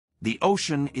The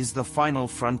ocean is the final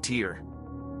frontier.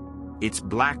 It's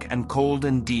black and cold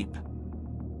and deep.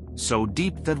 So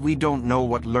deep that we don't know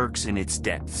what lurks in its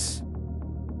depths.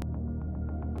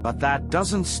 But that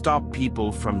doesn't stop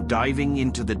people from diving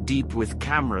into the deep with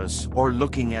cameras or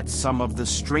looking at some of the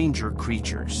stranger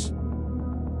creatures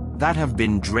that have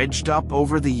been dredged up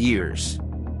over the years.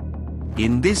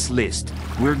 In this list,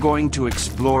 we're going to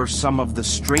explore some of the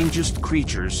strangest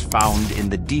creatures found in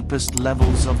the deepest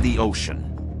levels of the ocean.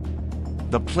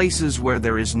 The places where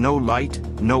there is no light,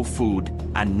 no food,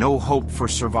 and no hope for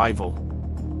survival.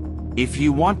 If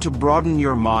you want to broaden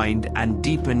your mind and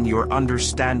deepen your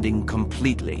understanding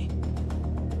completely,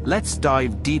 let's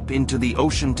dive deep into the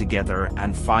ocean together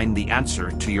and find the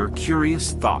answer to your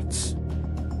curious thoughts.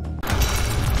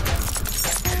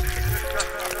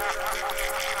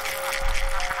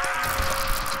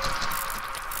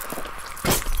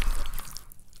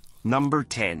 Number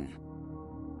 10.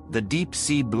 The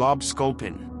deep-sea blob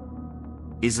sculpin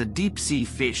is a deep-sea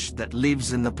fish that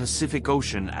lives in the Pacific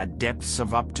Ocean at depths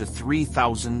of up to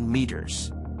 3,000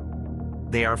 meters.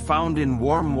 They are found in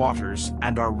warm waters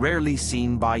and are rarely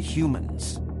seen by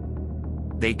humans.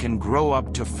 They can grow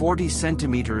up to 40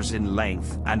 centimeters in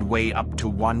length and weigh up to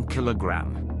 1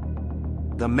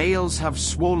 kilogram. The males have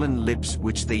swollen lips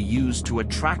which they use to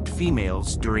attract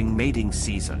females during mating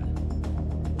season.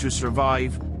 To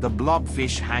survive, the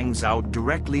blobfish hangs out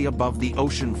directly above the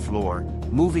ocean floor,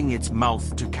 moving its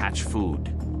mouth to catch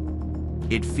food.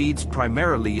 It feeds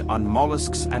primarily on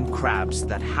mollusks and crabs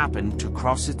that happen to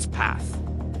cross its path.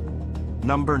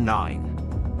 Number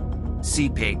 9. Sea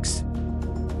pigs.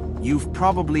 You've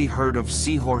probably heard of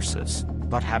seahorses,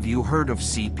 but have you heard of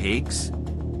sea pigs?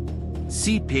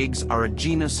 Sea pigs are a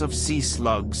genus of sea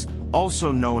slugs,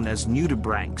 also known as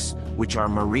nudibranchs, which are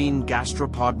marine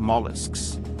gastropod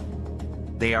mollusks.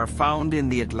 They are found in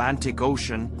the Atlantic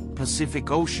Ocean, Pacific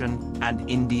Ocean, and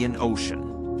Indian Ocean.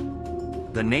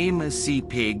 The name sea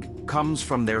pig comes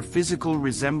from their physical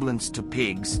resemblance to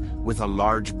pigs, with a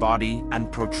large body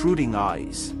and protruding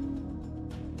eyes.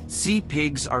 Sea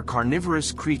pigs are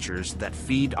carnivorous creatures that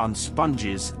feed on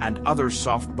sponges and other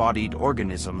soft-bodied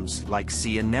organisms like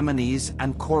sea anemones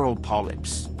and coral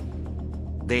polyps.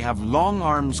 They have long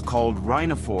arms called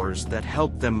rhinophores that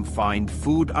help them find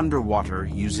food underwater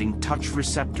using touch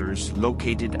receptors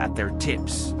located at their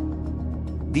tips.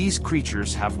 These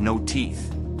creatures have no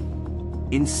teeth.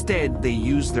 Instead, they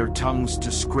use their tongues to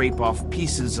scrape off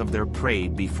pieces of their prey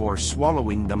before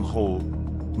swallowing them whole.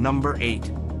 Number 8.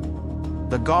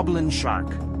 The Goblin Shark.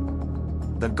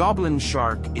 The Goblin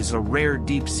Shark is a rare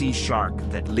deep-sea shark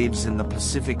that lives in the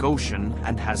Pacific Ocean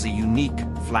and has a unique,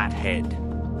 flat head.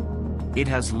 It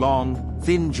has long,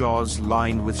 thin jaws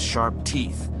lined with sharp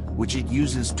teeth, which it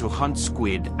uses to hunt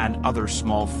squid and other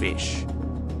small fish.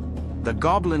 The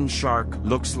goblin shark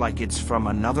looks like it's from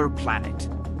another planet.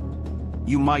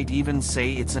 You might even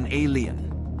say it's an alien.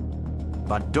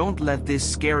 But don't let this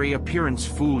scary appearance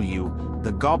fool you.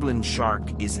 The goblin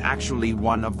shark is actually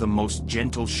one of the most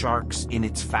gentle sharks in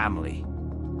its family.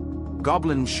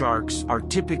 Goblin sharks are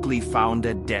typically found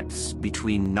at depths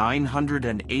between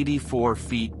 984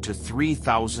 feet to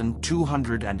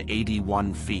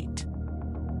 3,281 feet.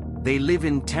 They live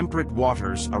in temperate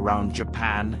waters around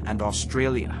Japan and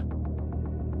Australia.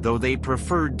 Though they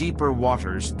prefer deeper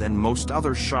waters than most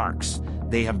other sharks,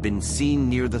 they have been seen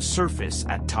near the surface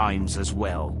at times as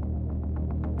well.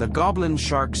 The goblin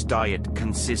shark's diet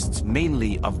consists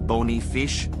mainly of bony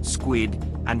fish, squid,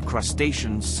 and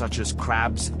crustaceans such as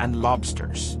crabs and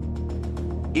lobsters.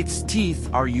 Its teeth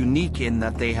are unique in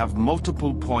that they have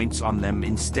multiple points on them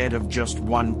instead of just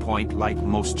one point like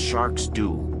most sharks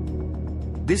do.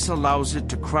 This allows it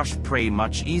to crush prey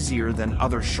much easier than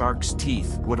other sharks'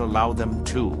 teeth would allow them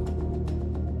to.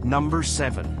 Number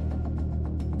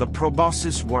 7. The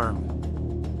Proboscis Worm.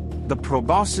 The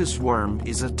proboscis worm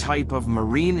is a type of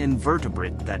marine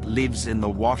invertebrate that lives in the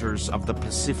waters of the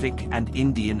Pacific and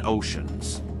Indian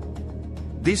Oceans.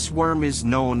 This worm is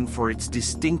known for its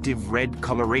distinctive red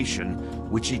coloration,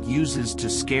 which it uses to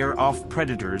scare off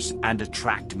predators and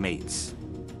attract mates.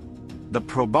 The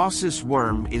proboscis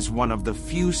worm is one of the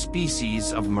few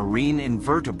species of marine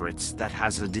invertebrates that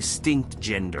has a distinct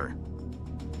gender.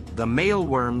 The male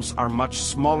worms are much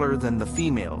smaller than the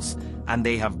females, and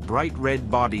they have bright red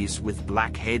bodies with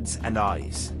black heads and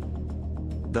eyes.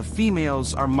 The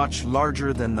females are much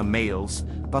larger than the males,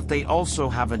 but they also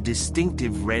have a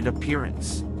distinctive red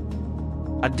appearance.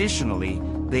 Additionally,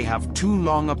 they have two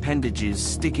long appendages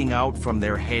sticking out from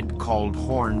their head called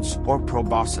horns or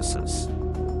proboscises.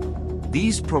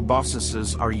 These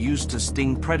proboscises are used to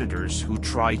sting predators who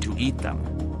try to eat them.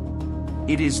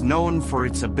 It is known for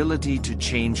its ability to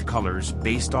change colors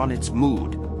based on its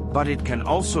mood, but it can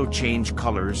also change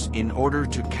colors in order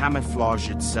to camouflage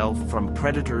itself from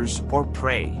predators or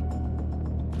prey.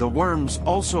 The worms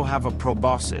also have a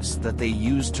proboscis that they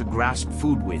use to grasp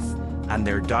food with, and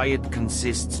their diet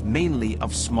consists mainly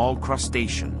of small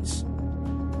crustaceans.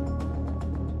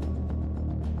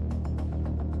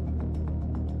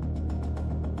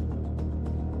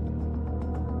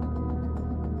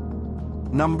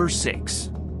 Number 6.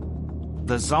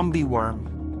 The zombie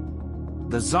worm.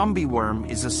 The zombie worm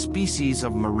is a species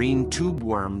of marine tube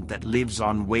worm that lives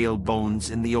on whale bones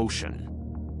in the ocean.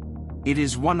 It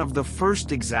is one of the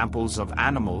first examples of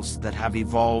animals that have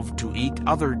evolved to eat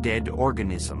other dead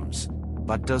organisms,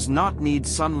 but does not need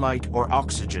sunlight or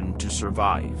oxygen to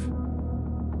survive.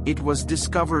 It was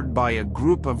discovered by a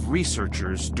group of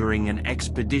researchers during an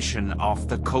expedition off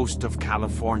the coast of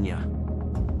California.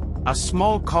 A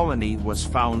small colony was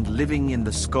found living in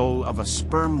the skull of a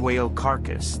sperm whale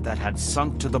carcass that had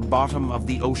sunk to the bottom of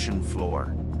the ocean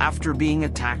floor after being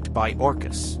attacked by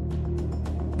orcas.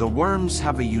 The worms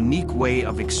have a unique way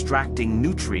of extracting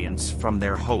nutrients from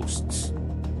their hosts.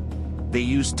 They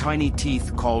use tiny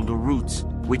teeth called roots,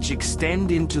 which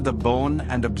extend into the bone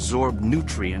and absorb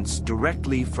nutrients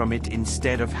directly from it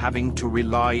instead of having to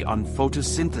rely on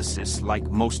photosynthesis like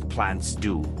most plants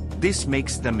do. This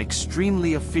makes them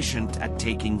extremely efficient at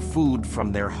taking food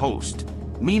from their host,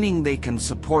 meaning they can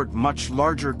support much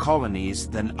larger colonies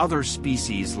than other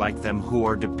species like them who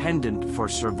are dependent for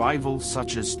survival,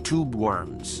 such as tube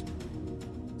worms.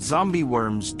 Zombie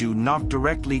worms do not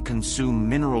directly consume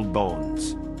mineral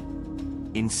bones.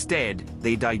 Instead,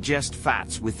 they digest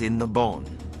fats within the bone.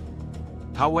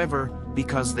 However,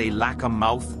 because they lack a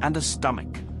mouth and a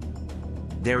stomach,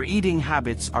 their eating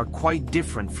habits are quite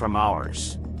different from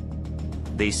ours.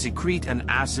 They secrete an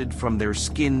acid from their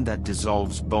skin that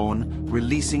dissolves bone,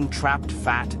 releasing trapped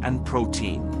fat and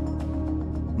protein.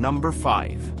 Number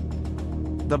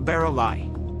 5. The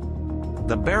Barreleye.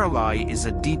 The Barreleye is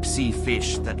a deep-sea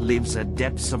fish that lives at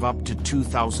depths of up to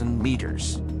 2,000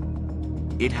 meters.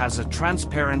 It has a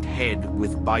transparent head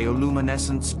with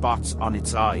bioluminescent spots on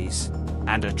its eyes,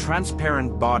 and a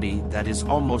transparent body that is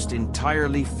almost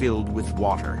entirely filled with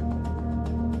water.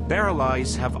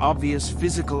 Barreleyes have obvious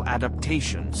physical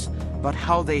adaptations, but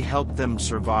how they help them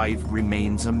survive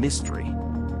remains a mystery.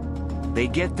 They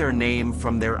get their name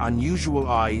from their unusual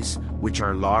eyes, which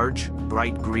are large,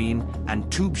 bright green, and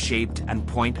tube-shaped and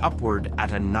point upward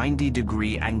at a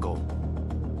 90-degree angle.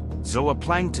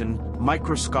 Zooplankton,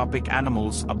 microscopic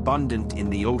animals abundant in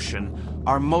the ocean,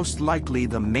 are most likely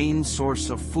the main source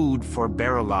of food for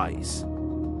barreleyes.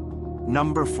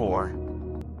 Number 4.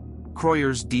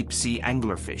 Kroyer's deep-sea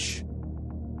anglerfish.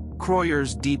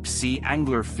 Kroyer's deep-sea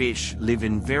anglerfish live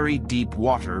in very deep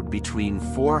water between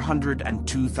 400 and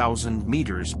 2,000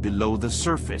 meters below the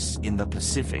surface in the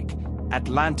Pacific,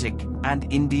 Atlantic,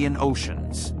 and Indian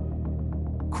Oceans.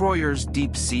 Kroyer's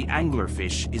deep-sea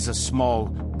anglerfish is a small,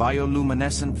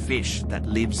 bioluminescent fish that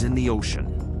lives in the ocean.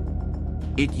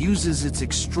 It uses its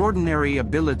extraordinary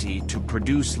ability to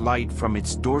produce light from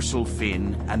its dorsal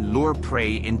fin and lure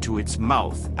prey into its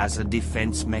mouth as a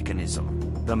defense mechanism.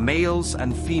 The males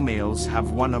and females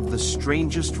have one of the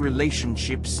strangest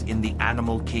relationships in the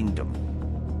animal kingdom.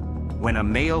 When a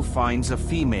male finds a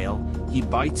female, he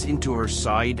bites into her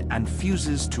side and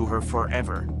fuses to her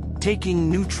forever,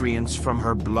 taking nutrients from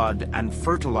her blood and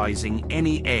fertilizing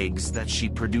any eggs that she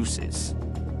produces.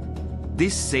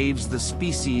 This saves the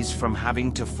species from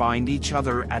having to find each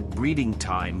other at breeding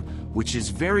time, which is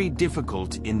very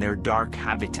difficult in their dark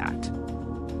habitat.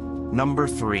 Number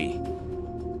 3.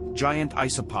 Giant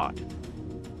isopod.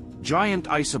 Giant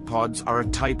isopods are a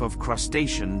type of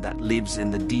crustacean that lives in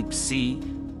the deep sea,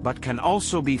 but can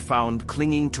also be found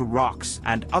clinging to rocks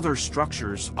and other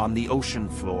structures on the ocean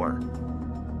floor.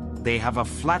 They have a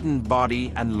flattened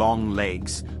body and long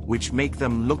legs, which make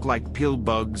them look like pill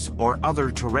bugs or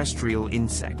other terrestrial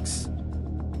insects.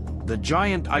 The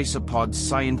giant isopod's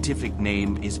scientific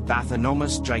name is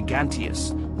Bathynomus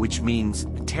giganteus, which means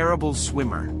terrible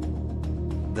swimmer.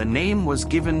 The name was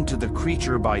given to the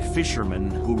creature by fishermen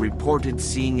who reported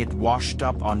seeing it washed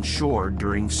up on shore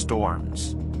during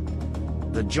storms.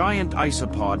 The giant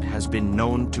isopod has been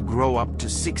known to grow up to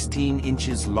 16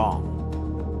 inches long.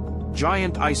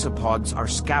 Giant isopods are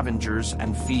scavengers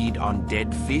and feed on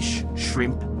dead fish,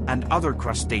 shrimp, and other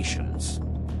crustaceans.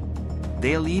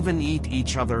 They'll even eat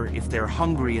each other if they're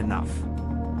hungry enough.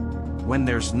 When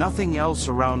there's nothing else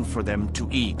around for them to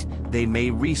eat, they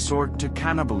may resort to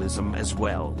cannibalism as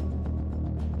well.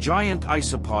 Giant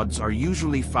isopods are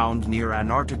usually found near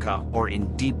Antarctica or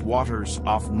in deep waters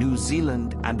off New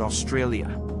Zealand and Australia.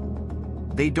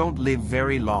 They don't live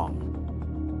very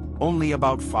long. Only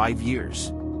about 5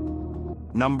 years.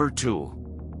 Number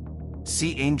 2.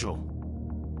 Sea angel.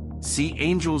 Sea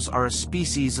angels are a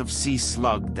species of sea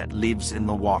slug that lives in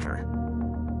the water.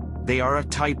 They are a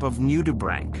type of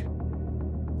nudibranch,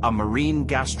 a marine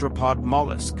gastropod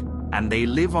mollusk, and they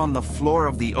live on the floor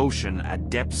of the ocean at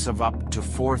depths of up to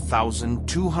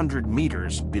 4,200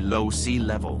 meters below sea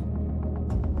level.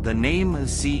 The name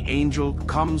sea angel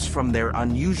comes from their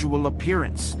unusual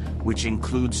appearance, which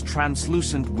includes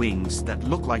translucent wings that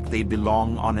look like they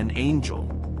belong on an angel.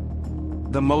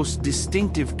 The most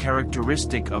distinctive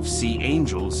characteristic of sea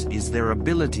angels is their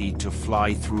ability to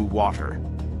fly through water.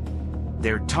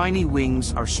 Their tiny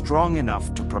wings are strong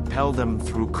enough to propel them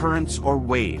through currents or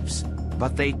waves,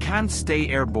 but they can't stay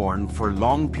airborne for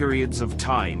long periods of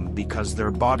time because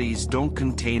their bodies don't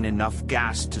contain enough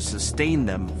gas to sustain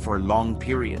them for long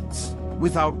periods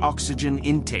without oxygen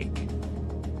intake.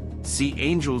 Sea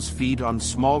angels feed on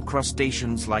small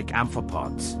crustaceans like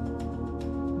amphipods.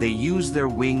 They use their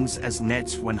wings as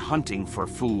nets when hunting for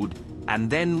food, and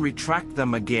then retract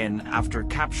them again after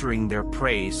capturing their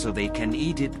prey so they can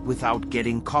eat it without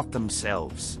getting caught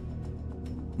themselves.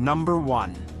 Number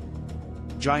 1.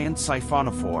 Giant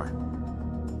Siphonophore.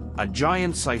 A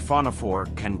giant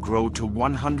siphonophore can grow to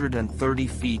 130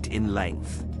 feet in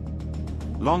length,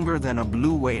 longer than a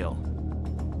blue whale.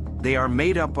 They are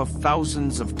made up of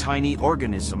thousands of tiny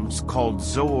organisms called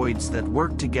zooids that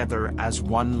work together as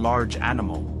one large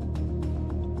animal.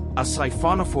 A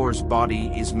siphonophore's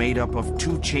body is made up of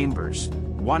 2 chambers,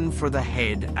 one for the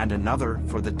head and another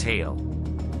for the tail.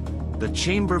 The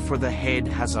chamber for the head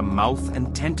has a mouth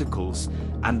and tentacles,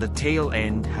 and the tail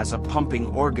end has a pumping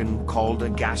organ called a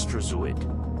gastrozoid.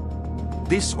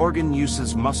 This organ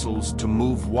uses muscles to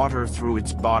move water through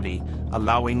its body,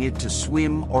 allowing it to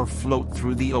swim or float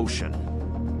through the ocean.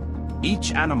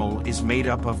 Each animal is made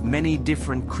up of many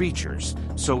different creatures,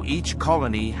 so each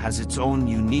colony has its own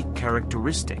unique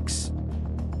characteristics.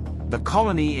 The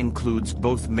colony includes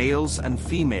both males and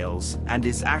females and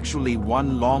is actually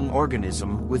one long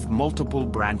organism with multiple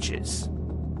branches.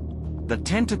 The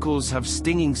tentacles have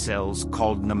stinging cells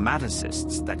called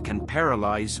nematocysts that can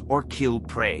paralyze or kill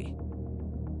prey.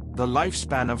 The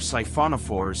lifespan of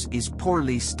siphonophores is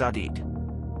poorly studied.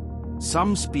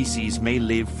 Some species may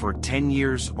live for 10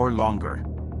 years or longer.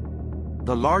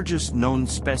 The largest known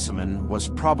specimen was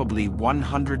probably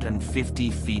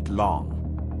 150 feet long.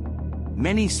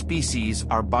 Many species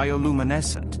are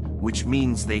bioluminescent, which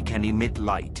means they can emit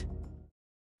light.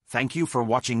 Thank you for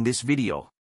watching this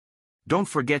video. Don't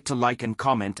forget to like and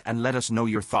comment and let us know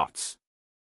your thoughts.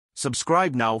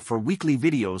 Subscribe now for weekly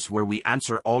videos where we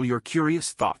answer all your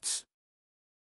curious thoughts.